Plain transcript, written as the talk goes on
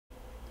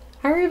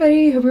Hi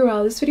everybody, hope you're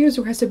well. This video is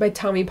requested by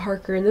Tammy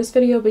Parker. In this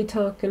video I'll be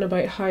talking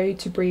about how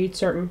to breed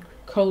certain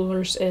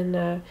colours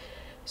in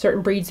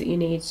certain breeds that you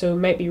need. So it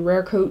might be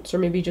rare coats or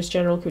maybe just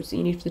general coats that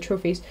you need for the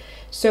trophies.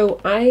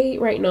 So I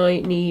right now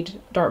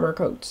need Dartmoor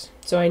coats.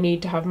 So I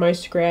need to have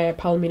Mouse Grey,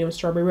 Palomino and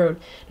Strawberry Roan.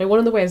 Now one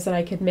of the ways that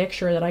I could make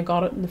sure that I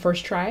got it in the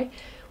first try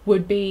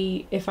would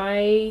be if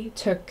I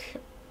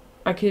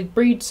could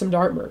breed some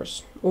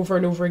Dartmoors over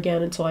and over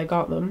again until I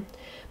got them.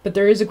 But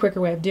there is a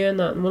quicker way of doing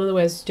that, and one of the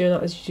ways of doing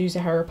that is to use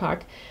a Howrse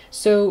pack.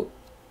 So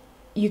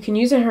you can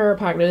use a Howrse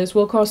pack. Now this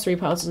will cost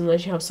 £3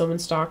 unless you have some in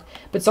stock,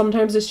 but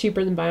sometimes it's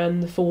cheaper than buying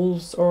the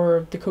foals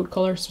or the coat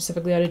colour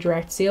specifically out of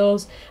direct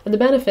sales. And the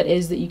benefit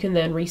is that you can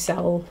then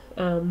resell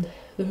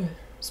the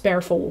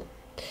spare foal.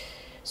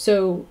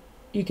 So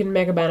you can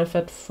make a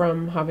benefit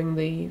from having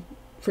the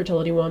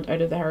fertility wand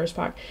out of the Howrse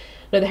pack.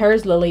 Now the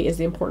Howrse lily is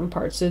the important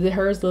part. So the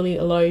Howrse lily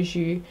allows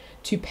you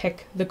to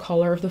pick the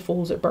colour of the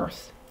foals at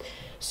birth.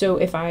 So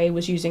if I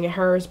was using a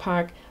Howrse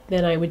pack,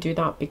 then I would do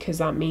that because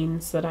that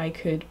means that I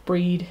could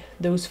breed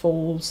those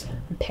foals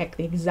and pick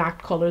the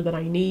exact colour that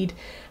I need,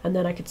 and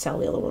then I could sell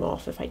the other one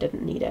off if I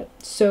didn't need it.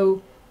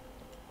 So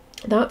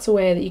that's a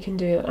way that you can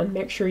do it and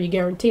make sure you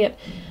guarantee it.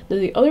 Now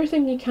the other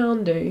thing you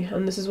can do,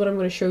 and this is what I'm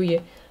going to show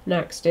you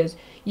next, is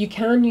you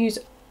can use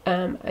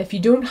if you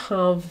don't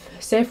have,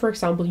 say for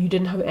example you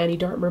didn't have any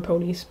Dartmoor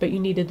ponies but you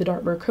needed the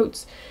Dartmoor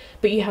coats,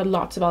 but you had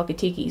lots of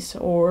Alcatikis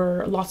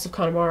or lots of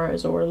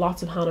Connemara's or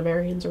lots of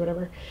Hanoverians or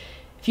whatever.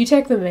 If you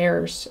take the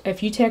mares,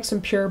 if you take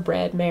some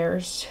purebred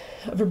mares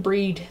of a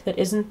breed that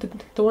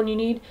isn't the one you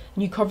need,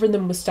 and you cover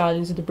them with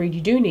stallions of the breed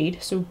you do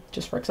need, so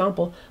just for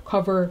example,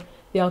 cover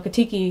the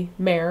Alcatiki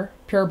mare,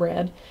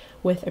 purebred,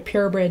 with a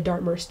purebred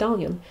Dartmoor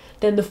stallion,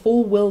 then the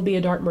foal will be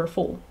a Dartmoor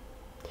foal.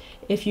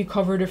 If you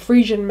covered a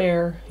Frisian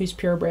mare who's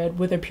purebred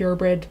with a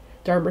purebred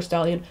Dartmoor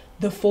stallion,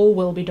 the foal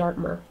will be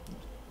Dartmoor.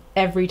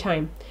 Every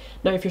time.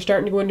 Now if you're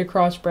starting to go into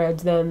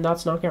crossbreds, then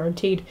that's not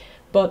guaranteed,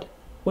 but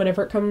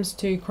whenever it comes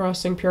to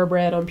crossing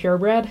purebred on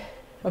purebred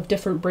of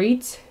different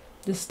breeds,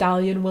 the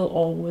stallion will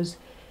always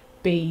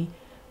be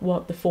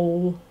what the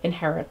foal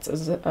inherits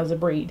as a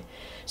breed.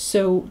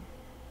 So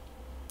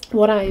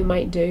what I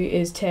might do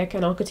is take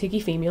an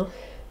Alcatiki female,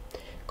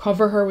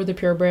 cover her with a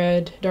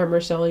purebred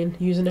Dartmoor stallion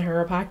using a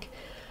Howrse pack,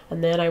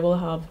 and then I will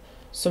have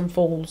some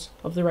foals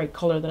of the right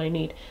colour that I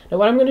need. Now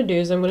what I'm going to do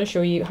is I'm going to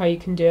show you how you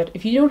can do it.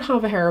 If you don't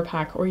have a Howrse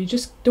pack, or you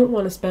just don't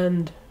want to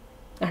spend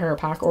a Howrse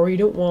pack, or you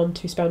don't want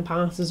to spend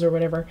passes or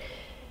whatever,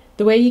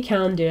 the way you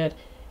can do it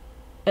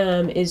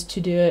is to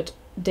do it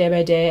day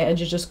by day and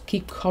just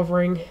keep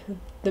covering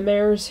the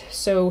mares.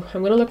 So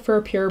I'm going to look for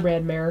a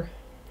purebred mare,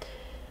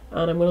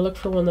 and I'm going to look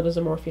for one that has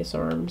amorphous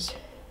arms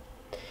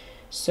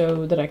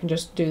so that I can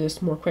just do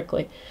this more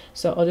quickly.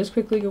 So I'll just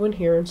quickly go in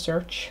here and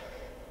search.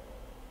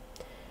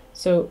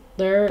 So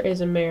there is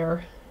a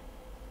mare.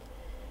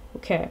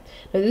 Okay,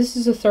 now this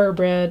is a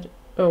thoroughbred.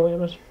 Oh wait a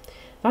minute,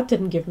 that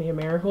didn't give me a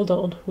mare. Hold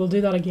on, we'll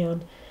do that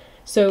again.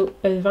 So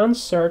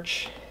advanced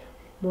search,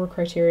 more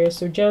criteria.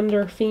 So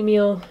gender,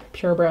 female,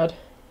 purebred.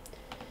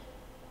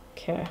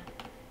 Okay,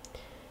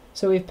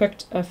 so we've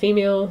picked a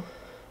female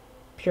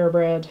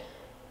purebred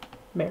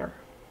mare.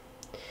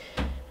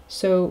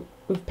 So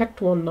we've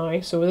picked one now.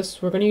 So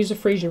this, we're going to use a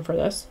Frisian for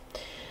this.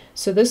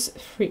 So this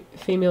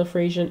female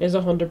Frisian is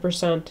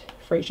 100%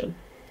 Frisian,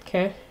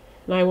 okay?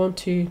 And I want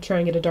to try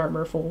and get a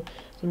Dartmoor foal.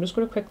 So I'm just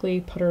going to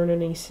quickly put her in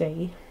an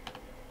EC.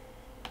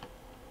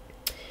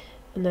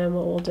 And then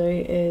what we'll do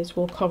is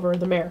we'll cover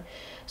the mare.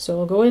 So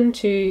I'll go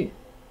into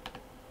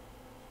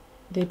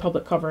the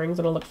public coverings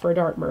and I'll look for a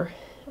Dartmoor.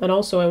 And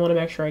also I want to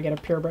make sure I get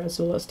a purebred,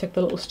 so let's tick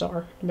the little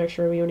star to make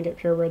sure we only get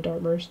purebred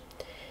Dartmoors.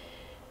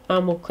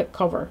 And we'll click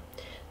cover.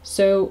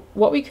 So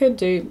what we could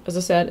do, as I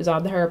said, is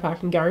add the Howrse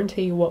pack and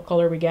guarantee what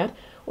colour we get,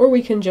 or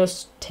we can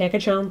just take a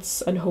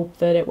chance and hope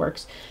that it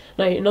works.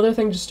 Now another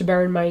thing just to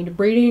bear in mind,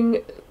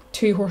 breeding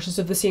two horses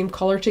of the same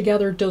colour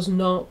together does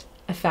not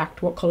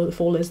affect what colour the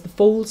foal is. The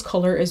foal's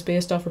colour is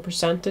based off a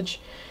percentage,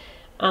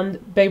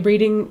 and by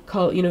breeding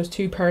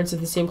two parents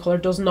of the same colour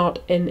does not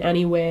in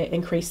any way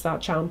increase that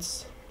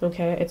chance.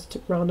 Okay, it's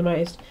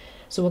randomised.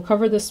 So we'll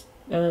cover this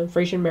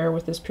Frisian mare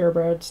with this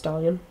purebred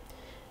stallion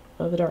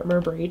of the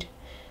Dartmoor breed.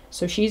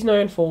 So she's now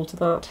in foal to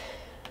that.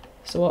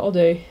 So what I'll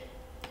do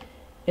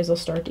is I'll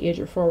start to age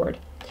her forward.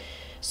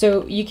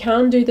 So you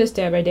can do this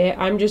day by day.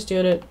 I'm just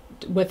doing it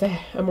with a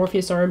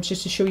amorphous arms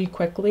just to show you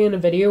quickly in a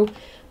video.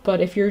 But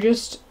if you're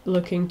just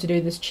looking to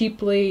do this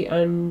cheaply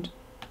and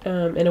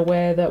in a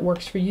way that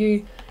works for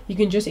you, you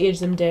can just age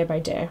them day by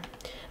day.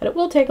 And it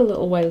will take a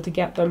little while to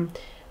get them,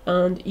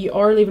 and you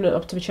are leaving it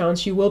up to the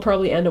chance. You will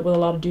probably end up with a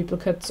lot of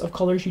duplicates of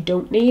colours you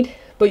don't need,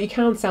 but you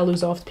can sell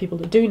those off to people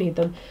that do need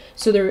them.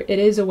 So it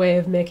is a way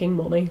of making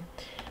money.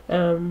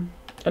 And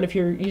if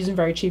you're using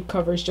very cheap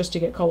covers just to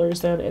get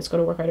colours, then it's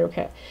going to work out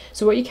okay.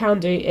 So what you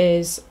can do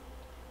is,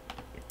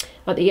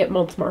 at the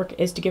 8-month mark,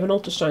 is to give an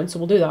ultrasound. So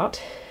we'll do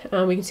that.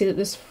 And we can see that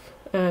this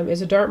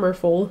is a Dartmoor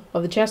foal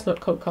of the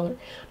chestnut coat colour.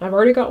 I've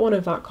already got one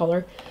of that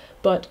colour,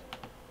 but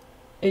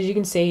as you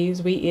can see,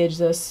 as we age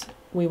this,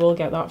 we will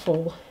get that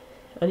foal.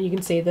 and you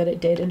can see that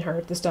it did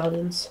inherit the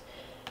stallion's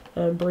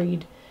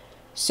breed.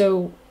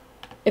 So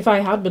if I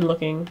had been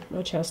looking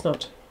at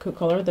chestnut coat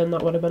colour, then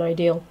that would have been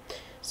ideal.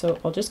 So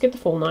I'll just get the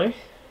foal now.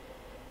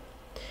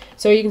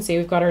 So you can see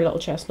we've got our little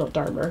chestnut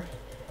Dartmoor.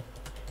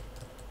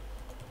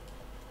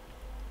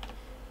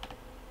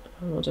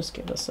 And we'll just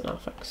give this an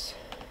affix.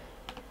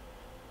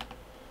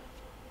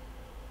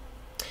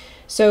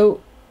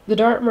 So the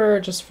Dartmoor,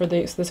 just for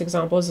this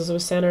example, as I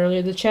was saying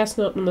earlier, the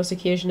chestnut on this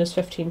occasion is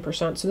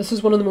 15%. So this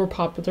is one of the more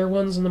popular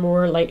ones and the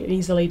more like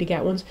easily to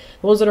get ones.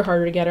 The ones that are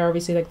harder to get are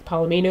obviously like the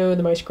Palomino and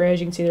the Mouse Greys.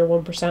 You can see they're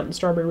 1%, and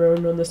Strawberry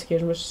Roan on this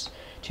occasion was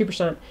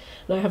 2%.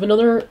 Now I have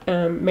another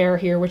mare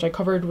here which I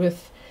covered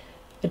with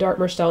a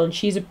Dartmoor stallion.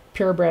 She's a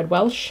purebred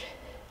Welsh,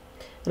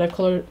 and I've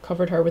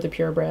covered her with a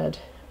purebred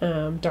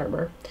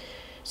Dartmoor.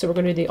 So we're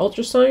going to do the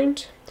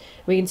ultrasound.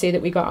 We can see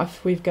that we've got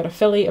a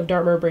filly of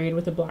Dartmoor breed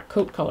with a black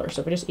coat colour.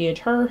 So if we just age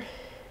her,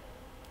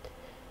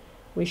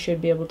 we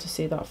should be able to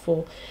see that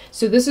full.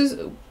 So this is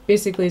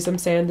basically, as I'm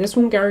saying, this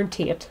won't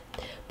guarantee it,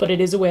 but it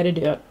is a way to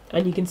do it,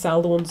 and you can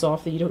sell the ones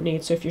off that you don't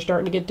need. So if you're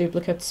starting to get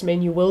duplicates, I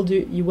mean, you will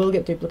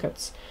get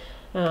duplicates.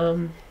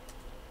 You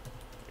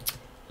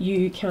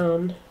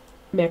can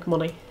make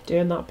money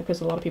doing that, because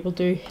a lot of people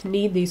do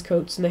need these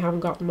coats and they haven't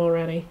got them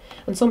already,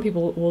 and some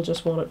people will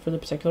just want it for the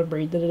particular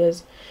breed that it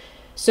is.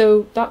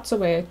 So that's a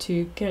way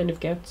to kind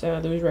of get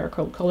those rare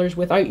coat colours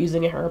without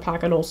using a hair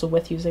pack, and also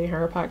with using a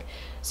hair pack.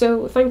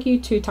 So thank you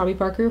to Tammy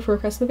Parker for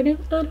requesting the video,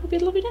 and hope you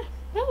have a lovely day.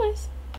 Bye guys.